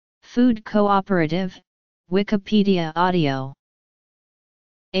Food cooperative, Wikipedia audio.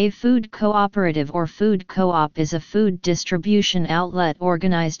 A food cooperative or food co-op is a food distribution outlet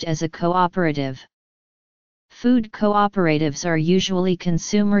organized as a cooperative. Food cooperatives are usually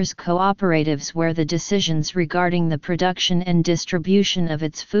consumers' cooperatives where the decisions regarding the production and distribution of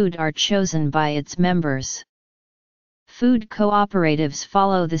its food are chosen by its members. Food cooperatives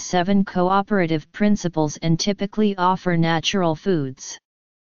follow the 7 cooperative principles and typically offer natural foods.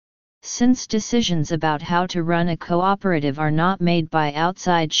 Since decisions about how to run a cooperative are not made by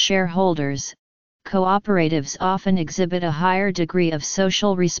outside shareholders, cooperatives often exhibit a higher degree of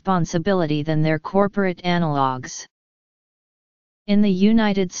social responsibility than their corporate analogues. In the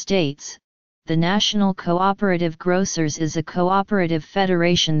United States, the National Cooperative Grocers is a cooperative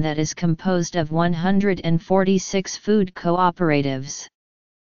federation that is composed of 146 food cooperatives.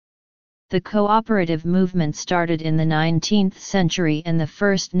 The cooperative movement started in the 19th century, and the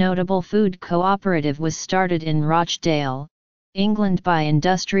first notable food cooperative was started in Rochdale, England by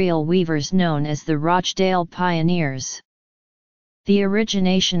industrial weavers known as the Rochdale Pioneers. The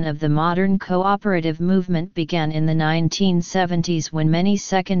origination of the modern cooperative movement began in the 1970s when many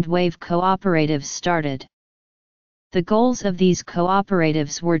second-wave cooperatives started. The goals of these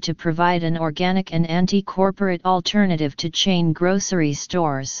cooperatives were to provide an organic and anti-corporate alternative to chain grocery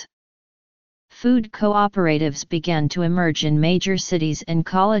stores. Food cooperatives began to emerge in major cities and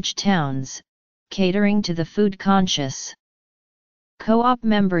college towns, catering to the food-conscious. Co-op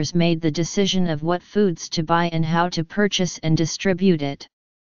members made the decision of what foods to buy and how to purchase and distribute it.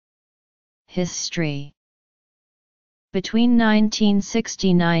 History. Between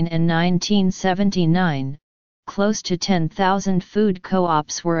 1969 and 1979, close to 10,000 food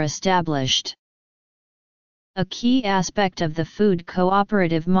co-ops were established. A key aspect of the food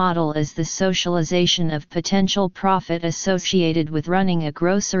cooperative model is the socialization of potential profit associated with running a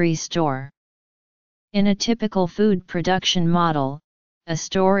grocery store. In a typical food production model, a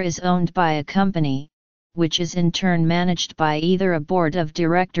store is owned by a company, which is in turn managed by either a board of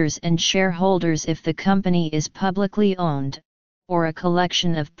directors and shareholders if the company is publicly owned, or a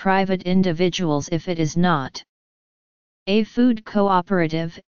collection of private individuals if it is not. A food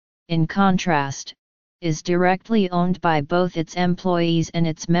cooperative, in contrast, is directly owned by both its employees and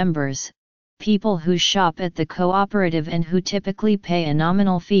its members, people who shop at the cooperative and who typically pay a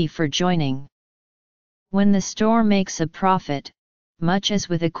nominal fee for joining. When the store makes a profit, much as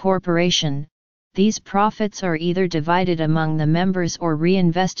with a corporation, these profits are either divided among the members or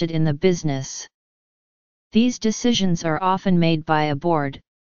reinvested in the business. These decisions are often made by a board,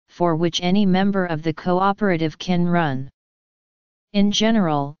 for which any member of the cooperative can run. In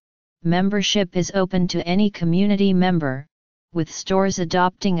general, membership is open to any community member, with stores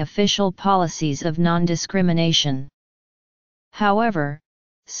adopting official policies of non-discrimination. However,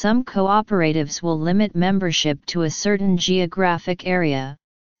 some cooperatives will limit membership to a certain geographic area,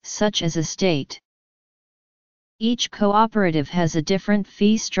 such as a state. Each cooperative has a different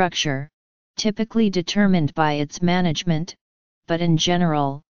fee structure, typically determined by its management, but in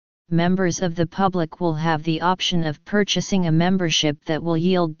general, members of the public will have the option of purchasing a membership that will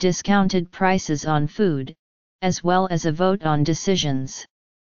yield discounted prices on food, as well as a vote on decisions.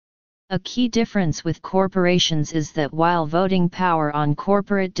 A key difference with corporations is that while voting power on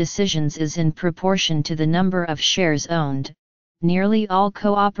corporate decisions is in proportion to the number of shares owned, nearly all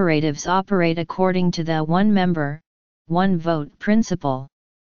cooperatives operate according to the one member, one vote principle.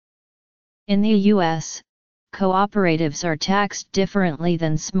 In the U.S., cooperatives are taxed differently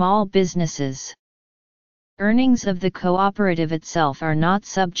than small businesses. Earnings of the cooperative itself are not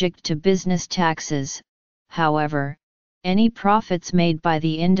subject to business taxes, however, any profits made by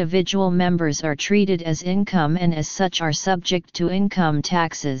the individual members are treated as income and as such are subject to income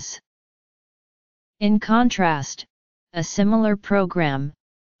taxes. In contrast, a similar program,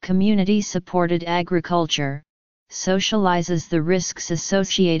 community-supported agriculture, socializes the risks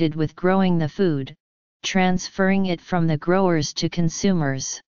associated with growing the food, transferring it from the growers to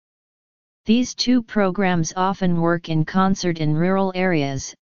consumers. These two programs often work in concert in rural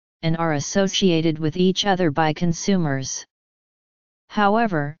areas, and are associated with each other by consumers.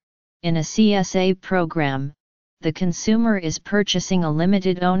 However, in a CSA program, the consumer is purchasing a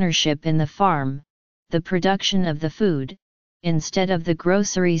limited ownership in the farm, the production of the food, instead of the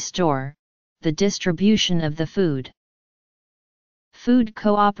grocery store, the distribution of the food. Food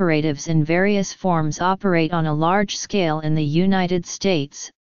cooperatives in various forms operate on a large scale in the United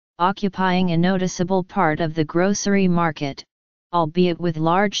States, occupying a noticeable part of the grocery market, albeit with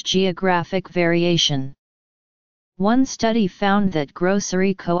large geographic variation. One study found that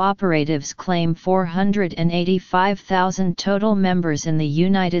grocery cooperatives claim 485,000 total members in the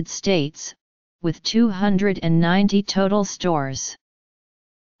United States, with 290 total stores.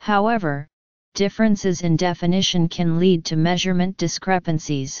 However, differences in definition can lead to measurement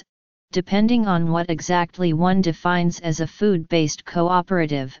discrepancies, depending on what exactly one defines as a food-based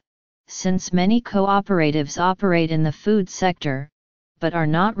cooperative, since many cooperatives operate in the food sector, but are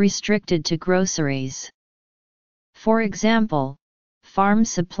not restricted to groceries. For example, Farm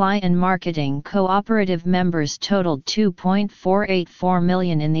Supply and Marketing cooperative members totaled 2.484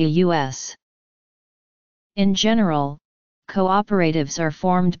 million in the U.S. In general, cooperatives are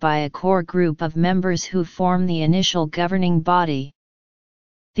formed by a core group of members who form the initial governing body.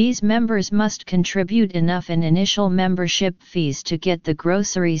 These members must contribute enough in initial membership fees to get the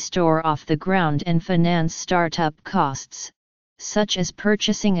grocery store off the ground and finance startup costs, such as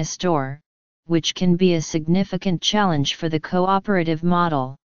purchasing a store, which can be a significant challenge for the cooperative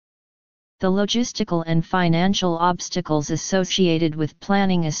model. The logistical and financial obstacles associated with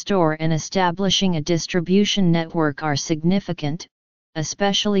planning a store and establishing a distribution network are significant,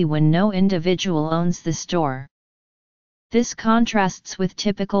 especially when no individual owns the store. This contrasts with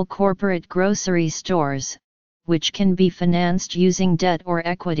typical corporate grocery stores, which can be financed using debt or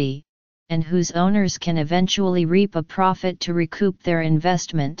equity, and whose owners can eventually reap a profit to recoup their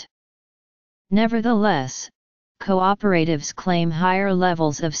investment. Nevertheless, cooperatives claim higher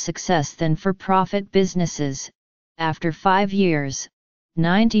levels of success than for-profit businesses. After 5 years,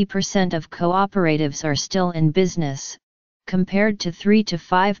 90% of cooperatives are still in business, compared to 3 to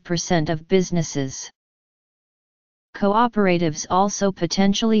 5% of businesses. Cooperatives also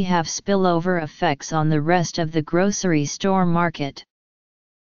potentially have spillover effects on the rest of the grocery store market.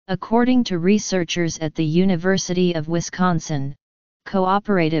 According to researchers at the University of Wisconsin,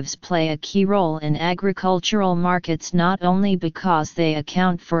 cooperatives play a key role in agricultural markets not only because they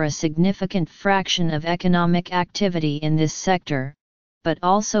account for a significant fraction of economic activity in this sector, but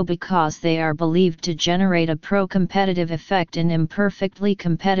also because they are believed to generate a pro-competitive effect in imperfectly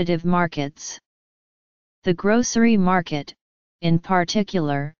competitive markets. The grocery market, in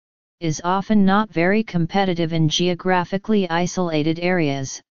particular, is often not very competitive in geographically isolated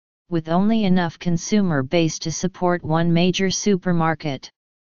areas, with only enough consumer base to support one major supermarket.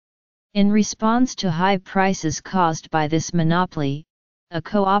 In response to high prices caused by this monopoly, a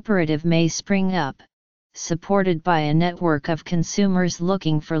cooperative may spring up, supported by a network of consumers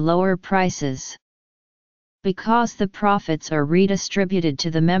looking for lower prices. Because the profits are redistributed to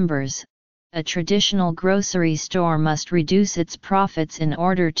the members, a traditional grocery store must reduce its profits in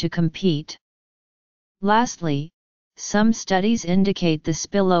order to compete. Lastly, some studies indicate the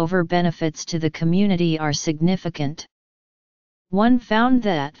spillover benefits to the community are significant. One found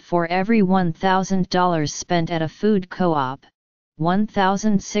that for every $1,000 spent at a food co-op,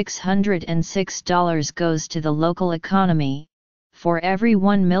 $1,606 goes to the local economy. For every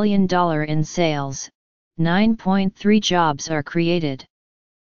 $1 million in sales, 9.3 jobs are created.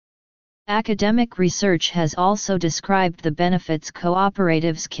 Academic research has also described the benefits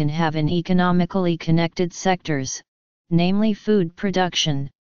cooperatives can have in economically connected sectors, namely food production.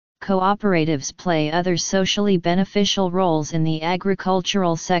 Cooperatives play other socially beneficial roles in the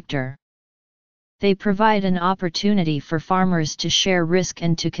agricultural sector. They provide an opportunity for farmers to share risk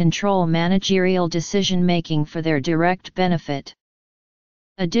and to control managerial decision-making for their direct benefit.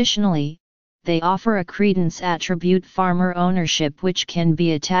 Additionally, they offer a credence attribute farmer ownership which can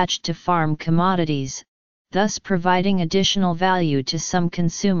be attached to farm commodities, thus providing additional value to some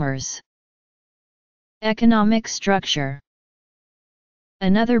consumers. Economic structure.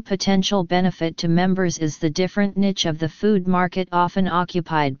 Another potential benefit to members is the different niche of the food market often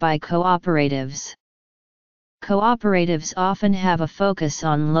occupied by cooperatives. Cooperatives often have a focus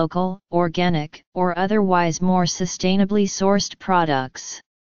on local, organic, or otherwise more sustainably sourced products.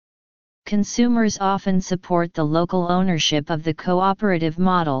 Consumers often support the local ownership of the cooperative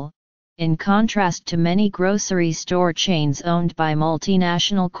model, in contrast to many grocery store chains owned by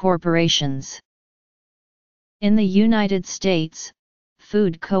multinational corporations. In the United States,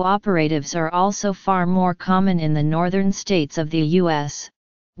 food cooperatives are also far more common in the northern states of the U.S.,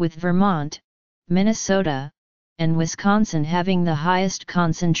 with Vermont, Minnesota, and Wisconsin having the highest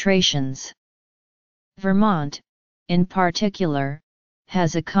concentrations. Vermont, in particular,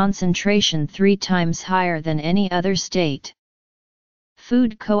 has a concentration 3 times higher than any other state.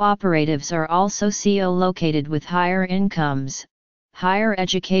 Food cooperatives are also located with higher incomes, higher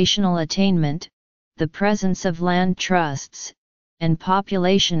educational attainment, the presence of land trusts, and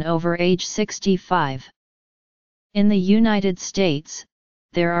population over age 65. In the United States,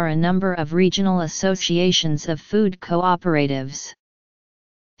 there are a number of regional associations of food cooperatives.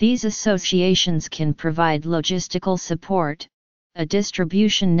 These associations can provide logistical support, a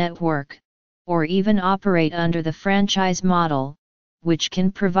distribution network, or even operate under the franchise model, which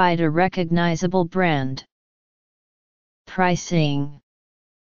can provide a recognizable brand. Pricing.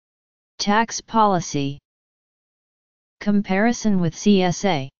 Tax policy. Comparison with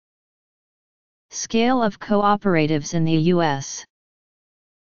CSA. Scale of cooperatives in the U.S.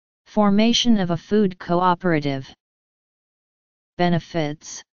 Formation of a food cooperative.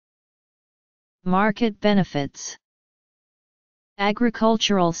 Benefits. Market benefits.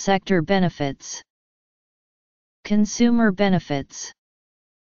 Agricultural sector benefits. Consumer benefits.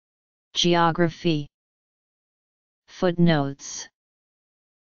 Geography. Footnotes.